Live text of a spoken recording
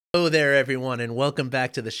Hello there, everyone, and welcome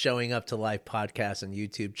back to the Showing Up to Life podcast and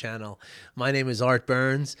YouTube channel. My name is Art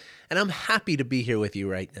Burns, and I'm happy to be here with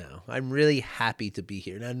you right now. I'm really happy to be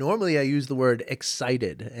here. Now, normally I use the word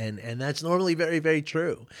excited, and that's normally very, very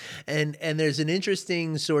true. And there's an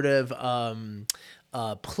interesting sort of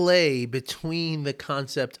play between the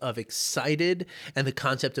concept of excited and the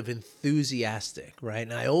concept of enthusiastic, right?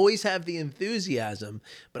 And I always have the enthusiasm,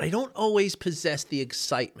 but I don't always possess the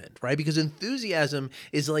excitement, right? Because enthusiasm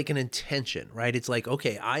is like an intention, right? It's like,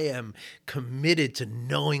 okay, I am committed to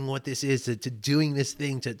knowing what this is, to doing this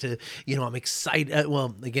thing, I'm excited.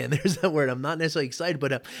 Well, again, there's that word. I'm not necessarily excited,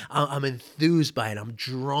 but I'm enthused by it. I'm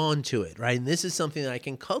drawn to it, right? And this is something that I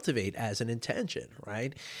can cultivate as an intention,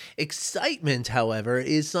 right? Excitement, however,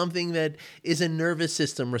 is something that is a nervous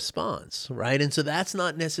system response, right? And so that's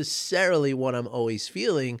not necessarily what I'm always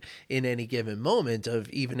feeling in any given moment of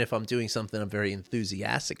even if I'm doing something I'm very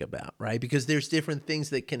enthusiastic about, right? Because there's different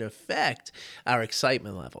things that can affect our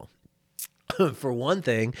excitement level. For one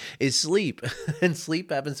thing, is sleep. And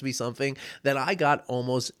sleep happens to be something that I got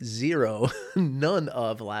almost zero, none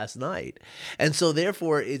of last night. And so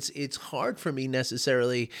therefore it's hard for me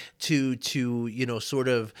necessarily to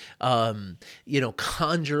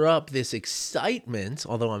conjure up this excitement,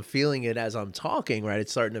 although I'm feeling it as I'm talking, right?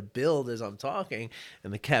 It's starting to build as I'm talking,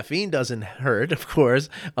 and the caffeine doesn't hurt, of course.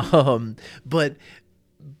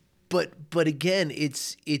 But again,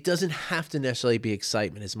 it doesn't have to necessarily be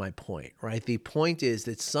excitement is my point, right? The point is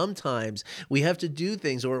that sometimes we have to do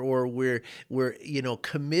things or we're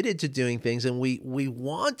committed to doing things, and we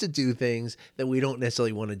want to do things that we don't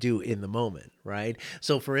necessarily want to do in the moment, right?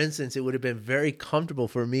 So for instance, it would have been very comfortable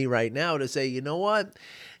for me right now to say, you know what?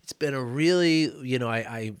 It's been a really,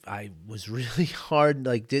 I was really hard,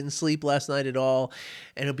 like didn't sleep last night at all.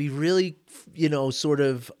 And it'll be really, sort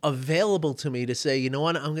of available to me to say, you know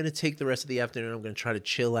what, I'm going to take the rest of the afternoon. I'm going to try to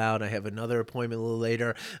chill out. I have another appointment a little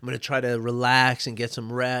later. I'm going to try to relax and get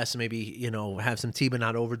some rest, maybe, have some tea, but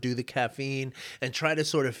not overdo the caffeine, and try to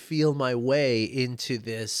sort of feel my way into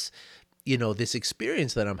this, this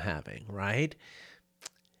experience that I'm having. Right.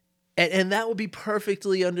 And that would be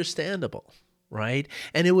perfectly understandable. Right.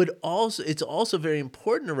 And it's also very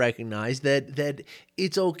important to recognize that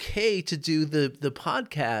it's okay to do the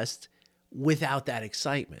podcast without that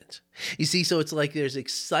excitement. You see, so it's like there's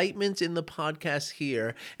excitement in the podcast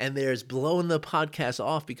here, and there's blowing the podcast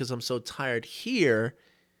off because I'm so tired here.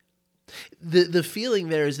 The feeling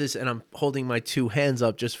there is this, and I'm holding my two hands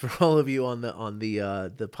up just for all of you on the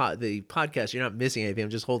podcast. You're not missing anything. I'm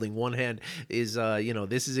just holding one hand is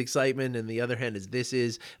this is excitement, and the other hand is this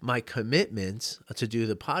is my commitment to do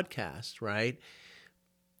the podcast, right?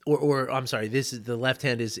 Or I'm sorry, this is the left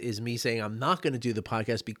hand is me saying I'm not going to do the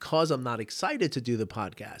podcast because I'm not excited to do the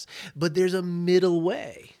podcast. But there's a middle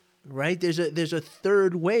way, right? There's a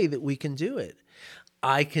third way that we can do it.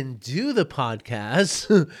 I can do the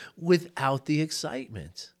podcast without the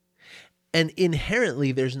excitement. And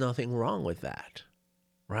inherently, there's nothing wrong with that,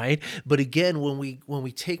 right? But again, when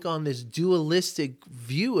we take on this dualistic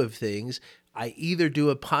view of things, I either do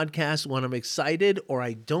a podcast when I'm excited or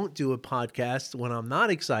I don't do a podcast when I'm not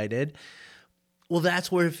excited. Well,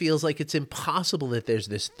 that's where it feels like it's impossible that there's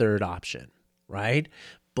this third option, right?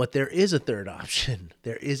 But there is a third option.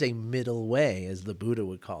 There is a middle way, as the Buddha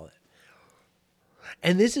would call it.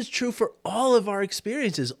 And this is true for all of our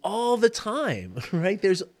experiences all the time, right?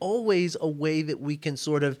 There's always a way that we can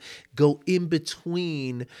sort of go in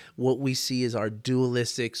between what we see as our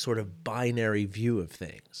dualistic sort of binary view of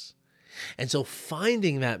things. And so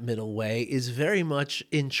finding that middle way is very much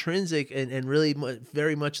intrinsic and really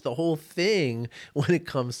very much the whole thing when it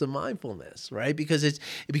comes to mindfulness, right? Because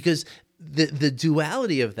the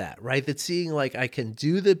duality of that, right? That seeing like I can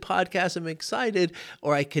do the podcast, I'm excited,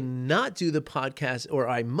 or I cannot do the podcast, or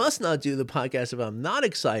I must not do the podcast if I'm not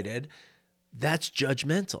excited, that's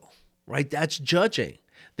judgmental, right? That's judging.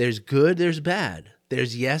 There's good, there's bad.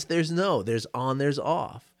 There's yes, there's no. There's on, there's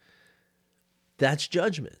off. That's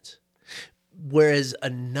judgment. Whereas a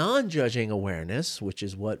non-judging awareness, which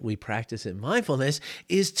is what we practice in mindfulness,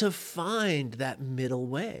 is to find that middle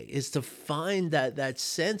way, is to find that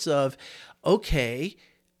sense of, okay,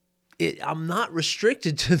 I'm not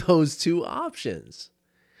restricted to those two options.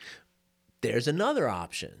 There's another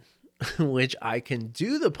option, which I can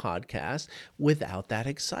do the podcast without that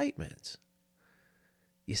excitement.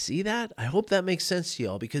 You see that? I hope that makes sense to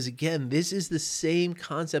y'all, because again, this is the same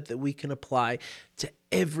concept that we can apply to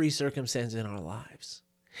every circumstance in our lives.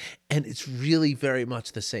 And it's really very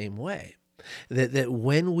much the same way. That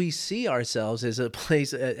when we see ourselves as a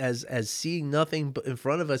place, as seeing nothing in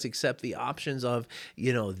front of us except the options of,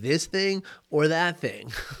 this thing or that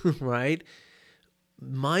thing, right?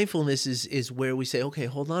 Mindfulness is where we say, okay,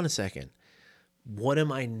 hold on a second. What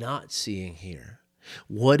am I not seeing here?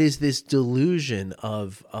 What is this delusion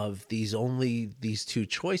of these two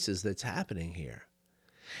choices that's happening here?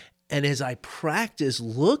 And as I practice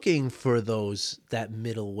looking for that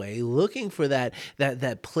middle way, looking for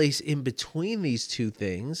that place in between these two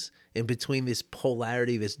things, in between this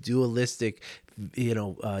polarity, this dualistic,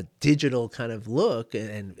 digital kind of look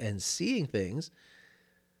and seeing things,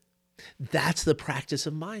 that's the practice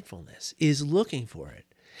of mindfulness, is looking for it,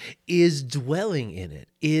 is dwelling in it,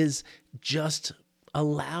 is just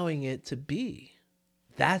allowing it to be.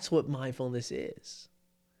 That's what mindfulness is.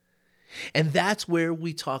 And that's where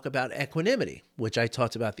we talk about equanimity, which I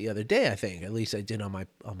talked about the other day, I think. At least I did on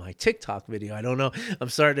my TikTok video. I don't know. I'm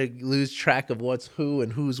starting to lose track of what's who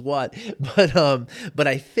and who's what. But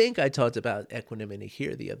I think I talked about equanimity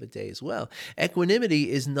here the other day as well.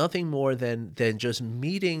 Equanimity is nothing more than just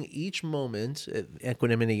meeting each moment.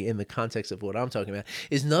 Equanimity in the context of what I'm talking about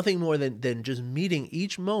is nothing more than just meeting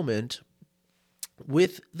each moment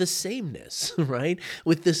with the sameness, right?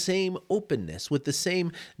 With the same openness, with the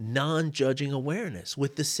same non-judging awareness,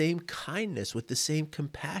 with the same kindness, with the same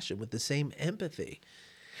compassion, with the same empathy.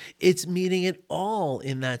 It's meeting it all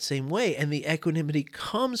in that same way. And the equanimity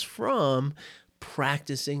comes from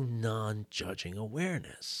practicing non-judging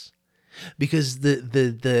awareness. Because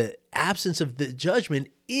the absence of the judgment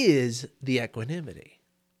is the equanimity.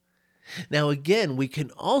 Now, again, we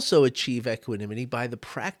can also achieve equanimity by the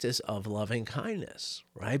practice of loving kindness,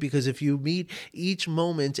 right? Because if you meet each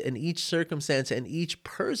moment and each circumstance and each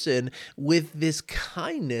person with this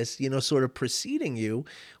kindness, sort of preceding you,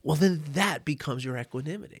 well, then that becomes your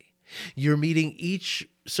equanimity. You're meeting each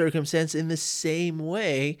circumstance in the same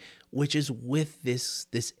way, which is with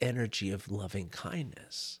this energy of loving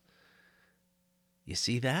kindness. You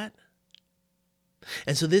see that?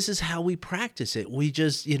 And so this is how we practice it. We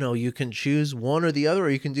just, you can choose one or the other,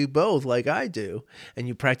 or you can do both like I do. And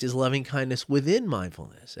you practice loving kindness within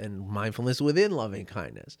mindfulness and mindfulness within loving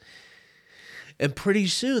kindness. And pretty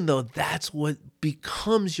soon, though, that's what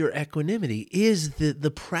becomes your equanimity, is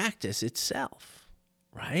the practice itself.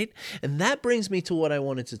 Right? And that brings me to what I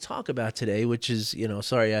wanted to talk about today, which is,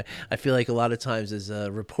 I feel like a lot of times, as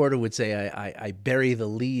a reporter would say, I bury the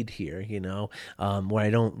lead here, where I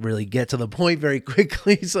don't really get to the point very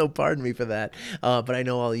quickly. So pardon me for that. But I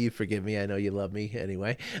know all of you forgive me. I know you love me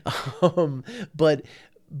anyway. But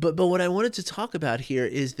what I wanted to talk about here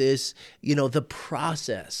is this, the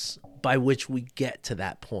process by which we get to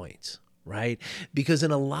that point, right? Because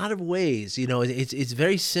in a lot of ways, it's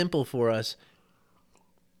very simple for us.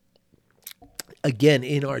 Again,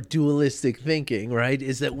 in our dualistic thinking, right,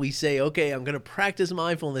 is that we say, okay, I'm going to practice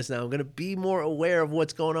mindfulness now. I'm going to be more aware of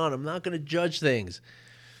what's going on. I'm not going to judge things.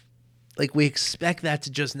 Like, we expect that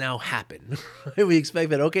to just now happen. Right? We expect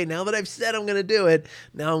that, okay, now that I've said I'm going to do it,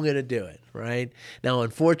 now I'm going to do it, right? Now,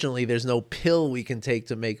 unfortunately, there's no pill we can take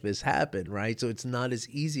to make this happen, right? So it's not as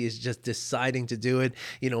easy as just deciding to do it,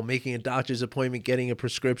 making a doctor's appointment, getting a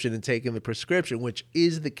prescription, and taking the prescription, which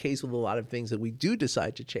is the case with a lot of things that we do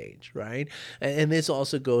decide to change, right? And this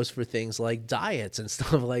also goes for things like diets and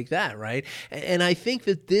stuff like that, right? And I think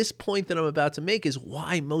that this point that I'm about to make is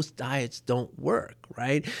why most diets don't work,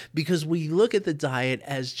 right? Because we look at the diet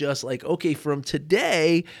as just like, okay, from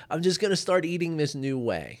today, I'm just going to start eating this new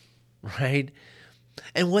way, right?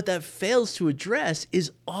 And what that fails to address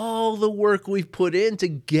is all the work we've put into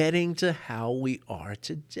getting to how we are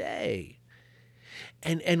today.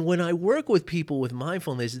 And when I work with people with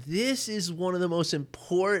mindfulness, this is one of the most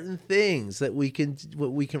important things that we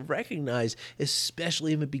can recognize,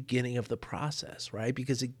 especially in the beginning of the process, right?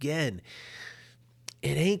 Because again,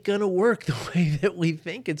 it ain't going to work the way that we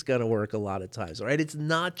think it's going to work a lot of times, right? It's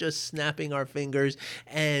not just snapping our fingers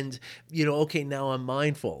and, okay, now I'm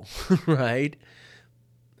mindful, right?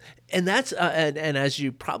 And that's, and as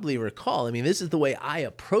you probably recall, this is the way I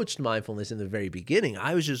approached mindfulness in the very beginning.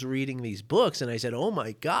 I was just reading these books and I said, oh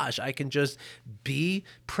my gosh, I can just be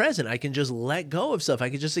present. I can just let go of stuff. I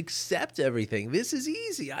can just accept everything. This is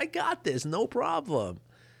easy. I got this, no problem.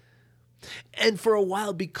 And for a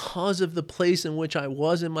while, because of the place in which I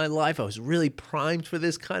was in my life, I was really primed for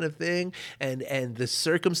this kind of thing. And the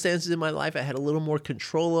circumstances in my life I had a little more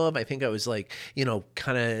control of. I think I was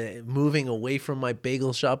kind of moving away from my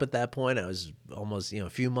bagel shop at that point. I was almost, a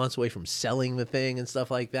few months away from selling the thing and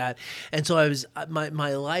stuff like that. And so my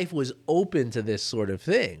life was open to this sort of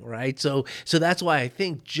thing, right? So that's why I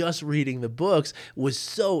think just reading the books was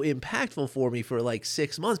so impactful for me for like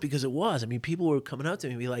 6 months, because it was. People were coming up to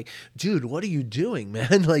me and be like, dude, what are you doing,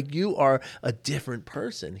 man? Like, you are a different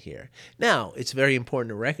person here. Now, it's very important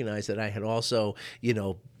to recognize that I had also,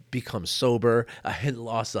 become sober. I had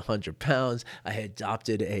lost 100 pounds. I had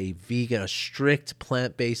adopted a strict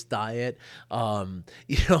plant-based diet.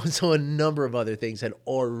 So a number of other things had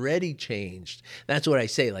already changed. That's what I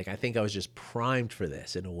say. Like, I think I was just primed for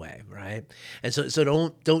this in a way, right? And so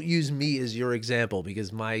don't use me as your example,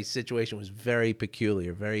 because my situation was very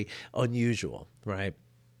peculiar, very unusual, right?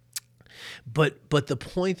 But the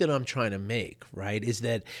point that I'm trying to make, right, is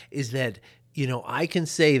that I can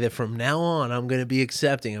say that from now on, I'm going to be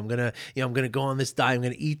accepting. I'm going to go on this diet. I'm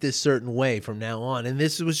going to eat this certain way from now on. And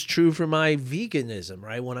this was true for my veganism,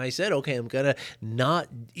 right? When I said, okay, I'm going to not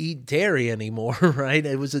eat dairy anymore, right?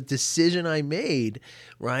 It was a decision I made,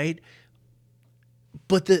 right?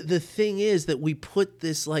 But the thing is that we put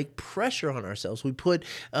this like pressure on ourselves. We put,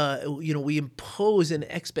 we impose an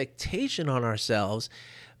expectation on ourselves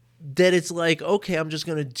that it's like, okay, I'm just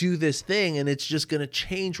going to do this thing and it's just going to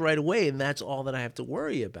change right away. And that's all that I have to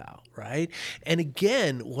worry about, right? And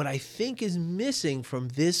again, what I think is missing from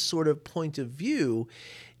this sort of point of view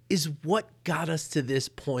is what got us to this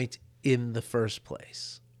point in the first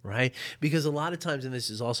place, right? Because a lot of times, and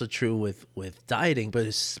this is also true with dieting, but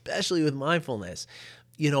especially with mindfulness,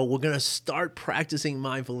 we're going to start practicing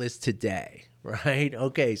mindfulness today, right?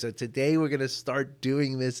 Okay, so today we're going to start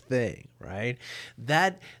doing this thing, right?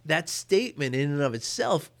 That statement in and of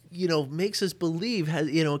itself, makes us believe,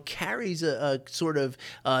 carries a sort of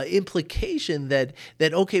implication that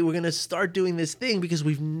okay, we're going to start doing this thing because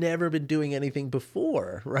we've never been doing anything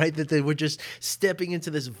before, right? That we're just stepping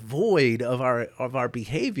into this void of our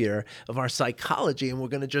behavior, of our psychology, and we're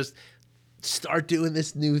going to just start doing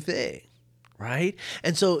this new thing. Right.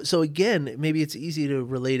 And so again, maybe it's easy to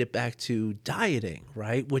relate it back to dieting,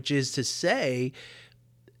 right? Which is to say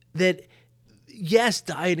that, yes,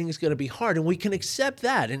 dieting is going to be hard, and we can accept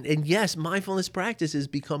that. And yes, mindfulness practices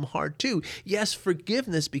become hard too. Yes,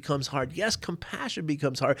 forgiveness becomes hard. Yes, compassion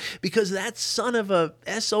becomes hard, because that son of a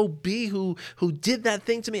SOB who did that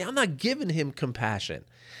thing to me, I'm not giving him compassion.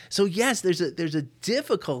 So yes, there's a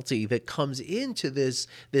difficulty that comes into this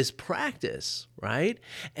practice, right?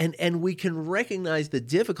 And we can recognize the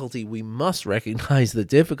difficulty. We must recognize the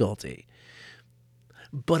difficulty.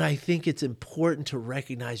 But I think it's important to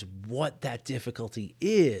recognize what that difficulty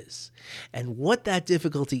is. And what that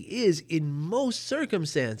difficulty is, in most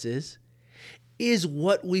circumstances, is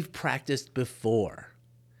what we've practiced before.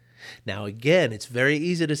 Now, again, it's very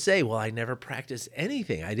easy to say, well, I never practiced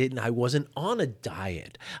anything. I wasn't on a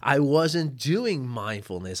diet. I wasn't doing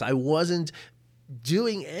mindfulness. I wasn't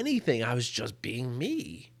doing anything. I was just being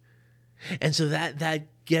me. And so that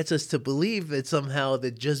gets us to believe that somehow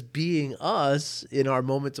that just being us in our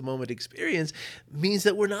moment-to-moment experience means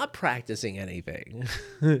that we're not practicing anything.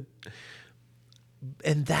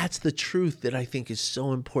 And that's the truth that I think is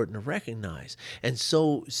so important to recognize. And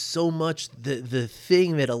so much the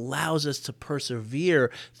thing that allows us to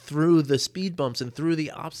persevere through the speed bumps and through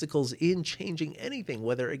the obstacles in changing anything,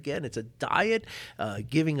 whether, again, it's a diet,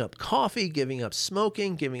 giving up coffee, giving up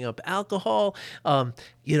smoking, giving up alcohol,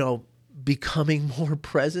 becoming more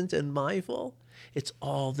present and mindful, it's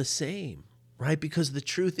all the same. Right? Because the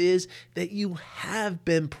truth is that you have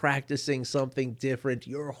been practicing something different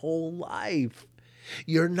your whole life.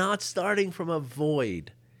 You're not starting from a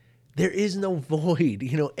void. There is no void.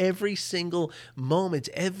 Every single moment,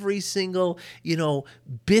 every single,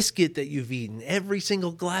 biscuit that you've eaten, every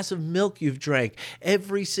single glass of milk you've drank,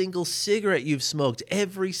 every single cigarette you've smoked,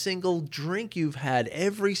 every single drink you've had,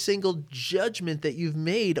 every single judgment that you've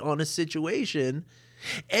made on a situation,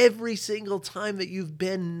 every single time that you've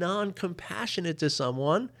been non-compassionate to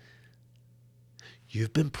someone,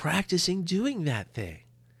 you've been practicing doing that thing.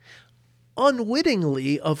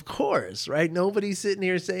 Unwittingly, of course, right? Nobody's sitting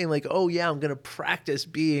here saying like, oh yeah, I'm going to practice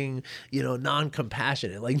being,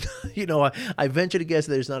 non-compassionate. Like, I venture to guess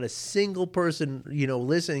there's not a single person,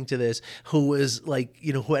 listening to this who was like,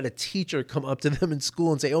 who had a teacher come up to them in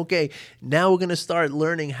school and say, okay, now we're going to start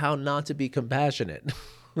learning how not to be compassionate.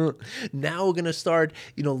 Now we're going to start,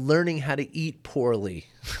 learning how to eat poorly,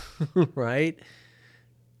 right?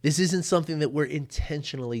 This isn't something that we're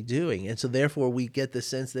intentionally doing. And so therefore we get the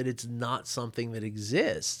sense that it's not something that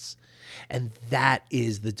exists. And that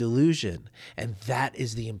is the delusion. And that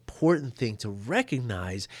is the important thing to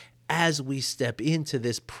recognize as we step into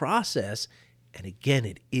this process. And again,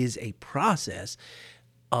 it is a process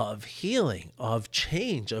of healing, of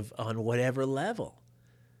change, on whatever level.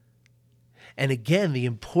 And again, the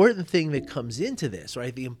important thing that comes into this,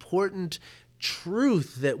 right? The important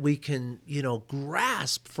truth that we can,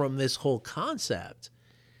 grasp from this whole concept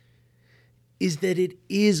is that it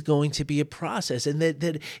is going to be a process, and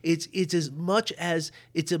that it's as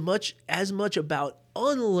much about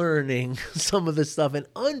unlearning some of the stuff and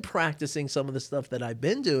unpracticing some of the stuff that I've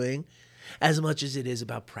been doing as much as it is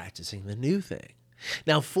about practicing the new thing.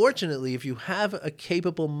 Now, fortunately, if you have a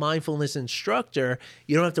capable mindfulness instructor,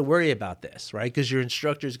 you don't have to worry about this, right? Because your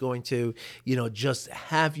instructor is going to, just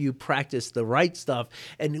have you practice the right stuff,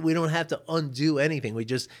 and we don't have to undo anything. We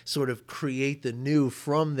just sort of create the new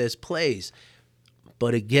from this place.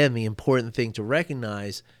 But again, the important thing to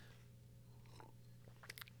recognize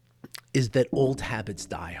is that old habits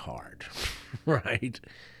die hard, right?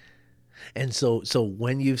 And so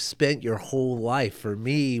when you've spent your whole life, for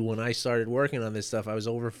me, when I started working on this stuff, I was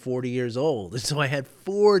over 40 years old. And so I had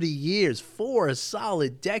 40 years, 4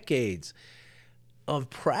 solid decades of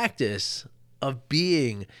practice of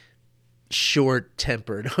being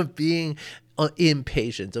short-tempered, of being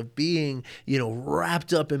impatient, of being,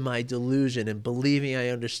 wrapped up in my delusion and believing I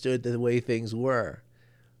understood the way things were,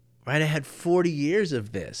 right? I had 40 years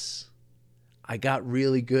of this. I got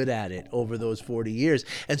really good at it over those 40 years.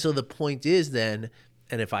 And so the point is then,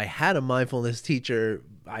 and if I had a mindfulness teacher,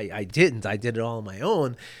 I didn't. I did it all on my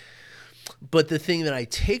own. But the thing that I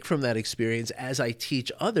take from that experience as I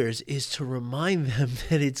teach others is to remind them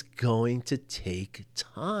that it's going to take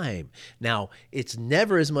time. Now, it's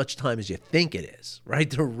never as much time as you think it is, right?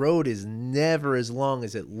 The road is never as long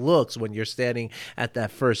as it looks when you're standing at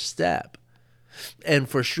that first step. And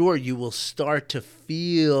for sure, you will start to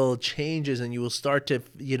feel changes, and you will start to,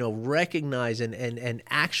 recognize and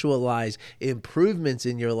actualize improvements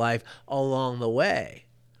in your life along the way.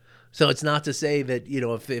 So it's not to say that,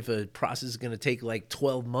 if a process is going to take like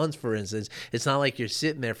 12 months, for instance, it's not like you're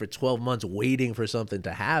sitting there for 12 months waiting for something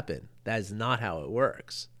to happen. That is not how it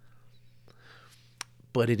works.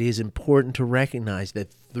 But it is important to recognize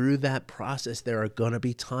that through that process, there are going to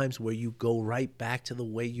be times where you go right back to the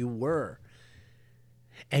way you were.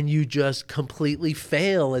 And you just completely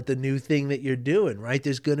fail at the new thing that you're doing, right?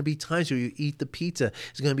 There's going to be times where you eat the pizza.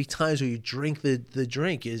 There's going to be times where you drink the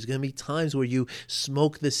drink. There's going to be times where you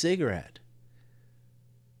smoke the cigarette.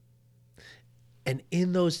 And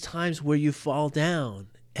in those times where you fall down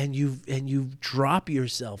and you drop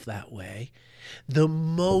yourself that way, the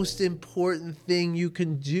most important thing you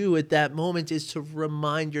can do at that moment is to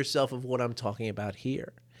remind yourself of what I'm talking about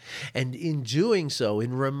here. And in doing so,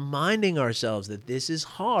 in reminding ourselves that this is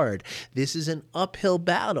hard, this is an uphill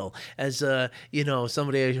battle, as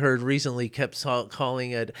somebody I heard recently kept calling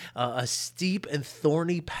it a steep and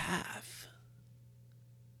thorny path.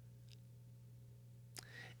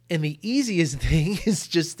 And the easiest thing is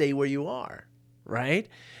just stay where you are, right?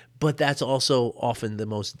 But that's also often the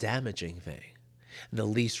most damaging thing, the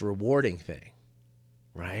least rewarding thing,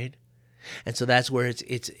 right? And so that's where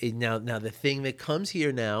now the thing that comes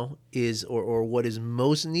here now is, or what is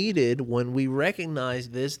most needed when we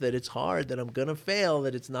recognize this, that it's hard, that I'm going to fail,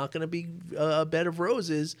 that it's not going to be a bed of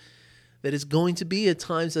roses, that it's going to be at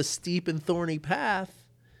times a steep and thorny path.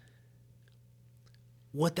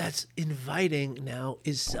 What that's inviting now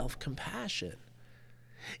is self-compassion.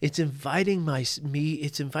 It's inviting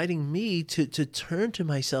me to turn to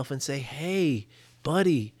myself and say, hey,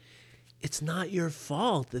 buddy, it's not your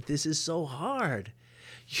fault that this is so hard.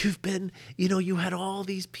 You've been, you had all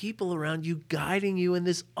these people around you guiding you in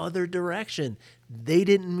this other direction. They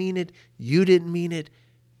didn't mean it. You didn't mean it.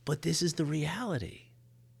 But this is the reality.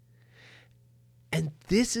 And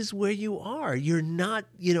this is where you are. You're not,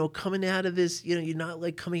 coming out of this, you're not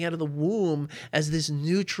like coming out of the womb as this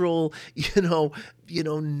neutral,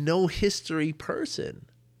 no history person.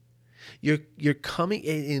 You're coming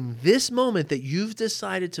in this moment that you've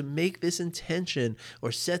decided to make this intention,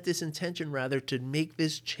 or set this intention rather, to make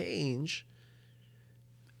this change.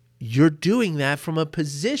 You're doing that from a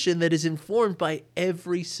position that is informed by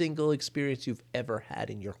every single experience you've ever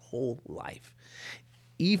had in your whole life,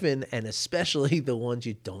 even and especially the ones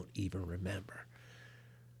you don't even remember.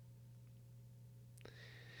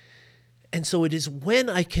 And so it is when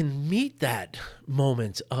I can meet that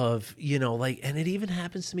moment of, and it even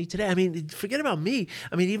happens to me today. I mean, forget about me.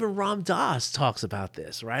 I mean, even Ram Dass talks about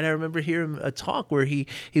this, right? I remember hearing a talk where he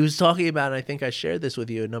was talking about, and I think I shared this with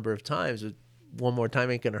you a number of times, one more time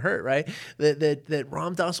ain't gonna hurt, right? That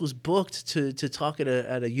Ram Dass was booked to talk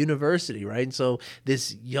at a university, right? And so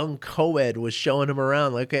this young co-ed was showing him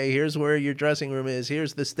around, like, okay, here's where your dressing room is,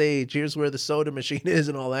 here's the stage, here's where the soda machine is,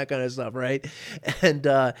 and all that kind of stuff, right?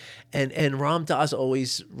 And Ram Dass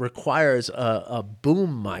always requires a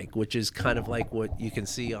boom mic, which is kind of like what you can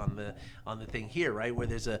see on the thing here, right? Where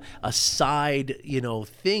there's a side,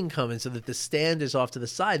 thing coming, so that the stand is off to the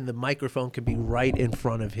side and the microphone can be right in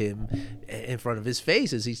front of him, in front of his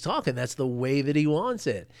face as he's talking. That's the way that he wants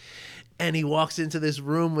it. And he walks into this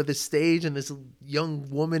room with a stage, and this young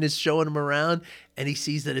woman is showing him around, and he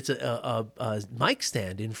sees that it's a mic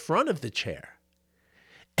stand in front of the chair.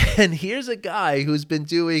 And here's a guy who's been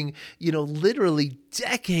doing, literally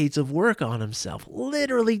decades of work on himself,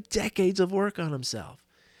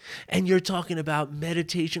 And you're talking about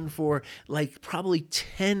meditation for like probably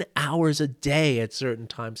 10 hours a day at certain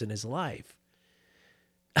times in his life.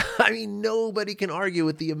 I mean, nobody can argue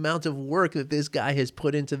with the amount of work that this guy has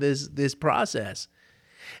put into this process.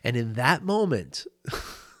 And in that moment,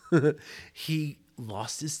 he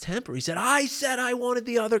lost his temper. He said I wanted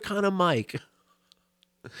the other kind of mic.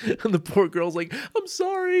 And the poor girl's like, I'm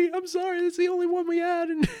sorry. That's the only one we had.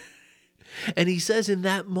 And he says in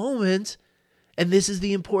that moment, and this is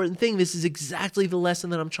the important thing, this is exactly the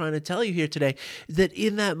lesson that I'm trying to tell you here today, that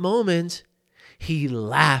in that moment, he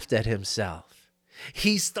laughed at himself.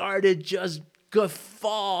 He started just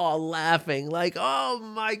guffaw laughing like, oh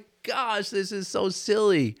my gosh, this is so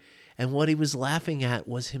silly. And what he was laughing at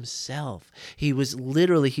was himself. He was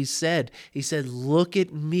literally, he said, look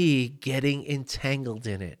at me getting entangled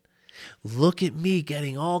in it. Look at me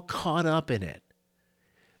getting all caught up in it.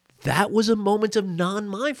 That was a moment of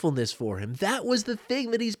non-mindfulness for him. That was the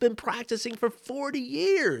thing that he's been practicing for 40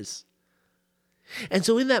 years. And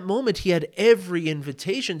so in that moment, he had every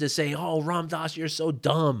invitation to say, oh, Ram Dass, you're so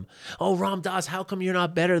dumb. Oh, Ram Dass, how come you're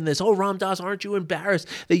not better than this? Oh, Ram Dass, aren't you embarrassed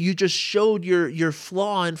that you just showed your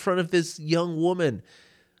flaw in front of this young woman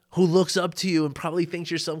who looks up to you and probably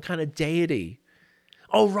thinks you're some kind of deity?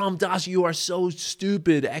 Oh, Ram Dass, you are so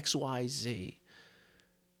stupid, X, Y, Z.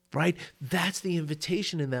 Right? That's the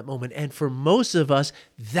invitation in that moment. And for most of us,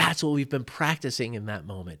 that's what we've been practicing in that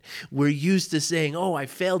moment. We're used to saying, oh, I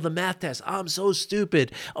failed the math test. I'm so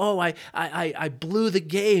stupid. Oh, I blew the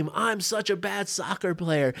game. I'm such a bad soccer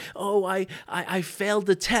player. Oh, I failed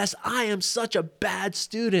the test. I am such a bad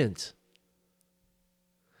student.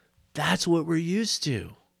 That's what we're used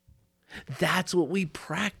to. That's what we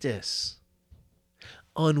practice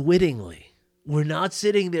unwittingly. We're not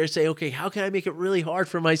sitting there saying, okay, how can I make it really hard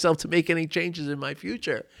for myself to make any changes in my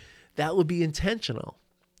future? That would be intentional.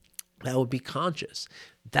 That would be conscious.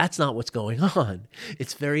 That's not what's going on.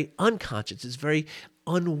 It's very unconscious. It's very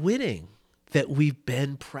unwitting that we've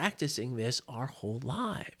been practicing this our whole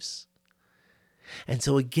lives. And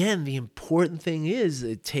so again, the important thing is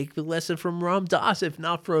take the lesson from Ram Dass, if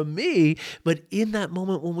not from me, but in that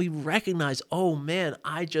moment when we recognize, oh man,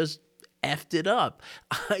 I just effed it up.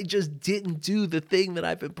 I just didn't do the thing that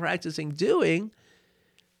I've been practicing doing.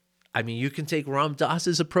 I mean, you can take Ram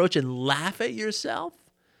Dass's approach and laugh at yourself.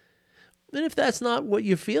 And if that's not what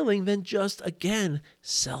you're feeling, then just, again,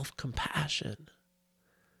 self-compassion,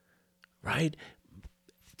 right?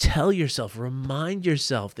 Tell yourself, remind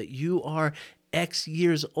yourself that you are X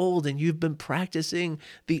years old and you've been practicing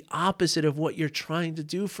the opposite of what you're trying to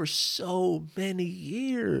do for so many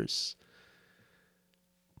years.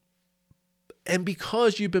 And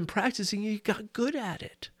because you've been practicing, you got good at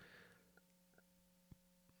it.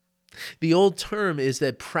 The old term is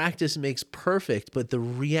that practice makes perfect, but the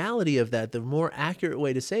reality of that, the more accurate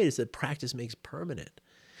way to say it is that practice makes permanent.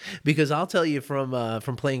 Because I'll tell you from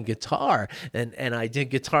playing guitar, and I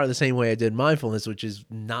did guitar the same way I did mindfulness, which is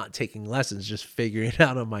not taking lessons, just figuring it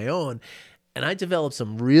out on my own. And I developed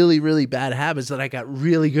some really, really bad habits that I got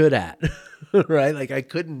really good at, right? Like I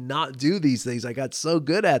couldn't not do these things. I got so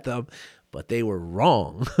good at them. But they were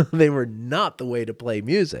wrong. They were not the way to play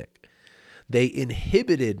music. They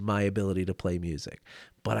inhibited my ability to play music,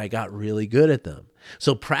 but I got really good at them.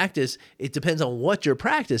 So practice, it depends on what you're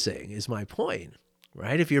practicing, is my point,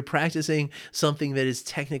 right? If you're practicing something that is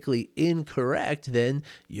technically incorrect, then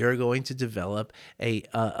you're going to develop an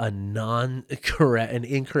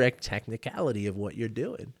incorrect technicality of what you're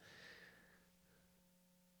doing.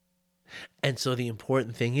 And so the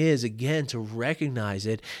important thing is, again, to recognize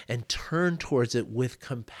it and turn towards it with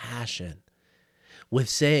compassion, with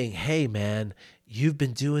saying, hey, man, you've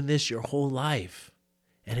been doing this your whole life,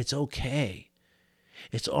 and it's okay.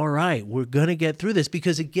 It's all right. We're going to get through this.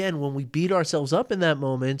 Because, again, when we beat ourselves up in that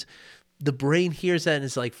moment, the brain hears that and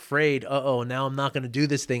is like afraid, uh-oh, now I'm not going to do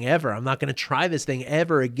this thing ever. I'm not going to try this thing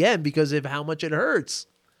ever again because of how much it hurts.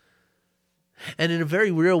 And in a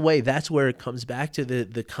very real way, that's where it comes back to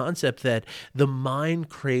the concept that the mind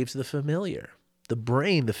craves the familiar. The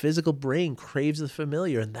brain, the physical brain craves the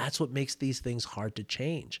familiar, and that's what makes these things hard to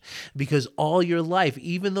change. Because all your life,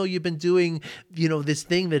 even though you've been doing, this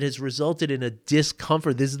thing that has resulted in a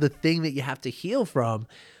discomfort, this is the thing that you have to heal from,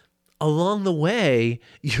 along the way,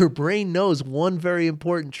 your brain knows one very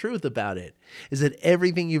important truth about it, is that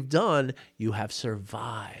everything you've done, you have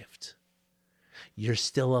survived. you're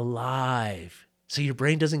still alive. So your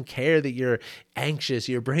brain doesn't care that you're anxious.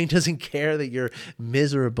 Your brain doesn't care that you're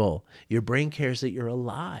miserable. Your brain cares that you're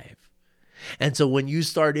alive. And so when you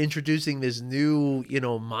start introducing this new,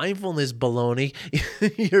 mindfulness baloney,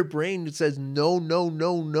 your brain says, no, no,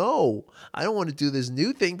 no, no. I don't want to do this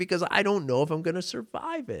new thing because I don't know if I'm going to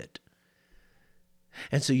survive it.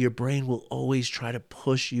 And so your brain will always try to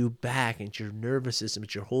push you back, and your nervous system,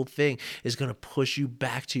 your whole thing is going to push you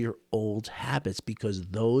back to your old habits, because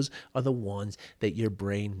those are the ones that your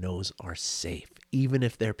brain knows are safe, even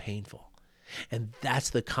if they're painful. And that's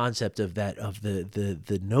the concept of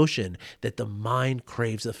the notion that the mind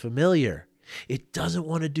craves the familiar. It doesn't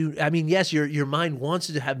want to do, yes, your mind wants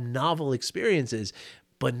to have novel experiences,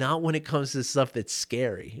 but not when it comes to stuff that's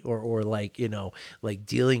scary or like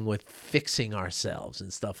dealing with fixing ourselves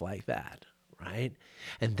and stuff like that, right?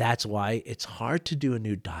 And that's why it's hard to do a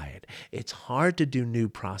new diet. It's hard to do new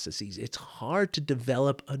processes. It's hard to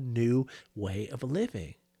develop a new way of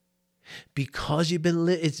living. Because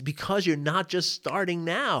it's because you're not just starting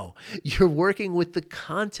now. You're working with the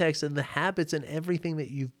context and the habits and everything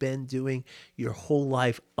that you've been doing your whole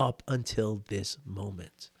life up until this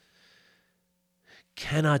moment.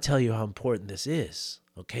 Cannot tell you how important this is,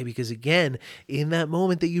 okay? Because again, in that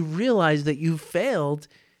moment that you realize that you failed,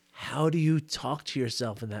 how do you talk to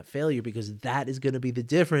yourself in that failure? Because that is going to be the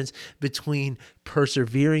difference between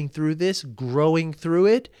persevering through this, growing through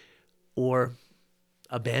it, or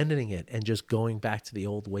abandoning it and just going back to the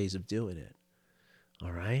old ways of doing it.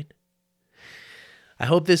 All right? I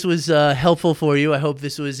hope this was helpful for you. I hope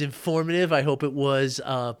this was informative. I hope it was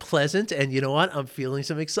pleasant. And you know what? I'm feeling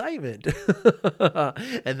some excitement.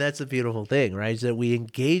 And that's a beautiful thing, right? Is that we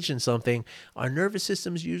engage in something, our nervous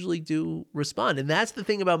systems usually do respond. And that's the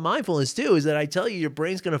thing about mindfulness too, is that I tell you, your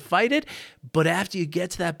brain's going to fight it. But after you get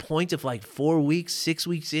to that point of like 4 weeks, 6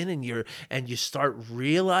 weeks in, and you start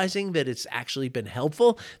realizing that it's actually been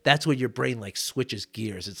helpful, that's when your brain like switches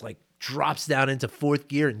gears. It's like, drops down into fourth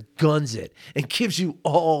gear and guns it and gives you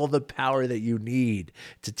all the power that you need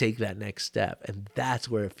to take that next step. And that's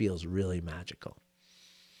where it feels really magical.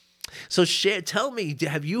 So tell me,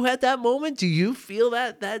 have you had that moment? Do you feel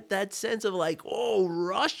that sense of like, oh,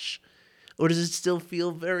 rush? Or does it still feel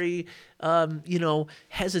very,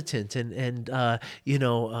 hesitant and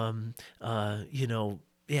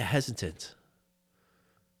hesitant?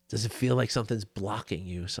 Does it feel like something's blocking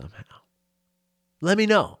you somehow? Let me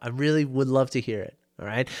know. I really would love to hear it. All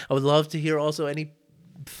right. I would love to hear also any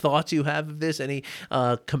thoughts you have of this, any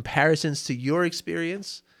comparisons to your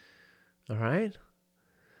experience. All right.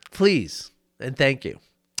 Please. And thank you.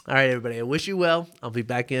 All right, everybody. I wish you well. I'll be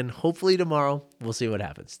back in hopefully tomorrow. We'll see what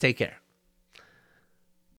happens. Take care.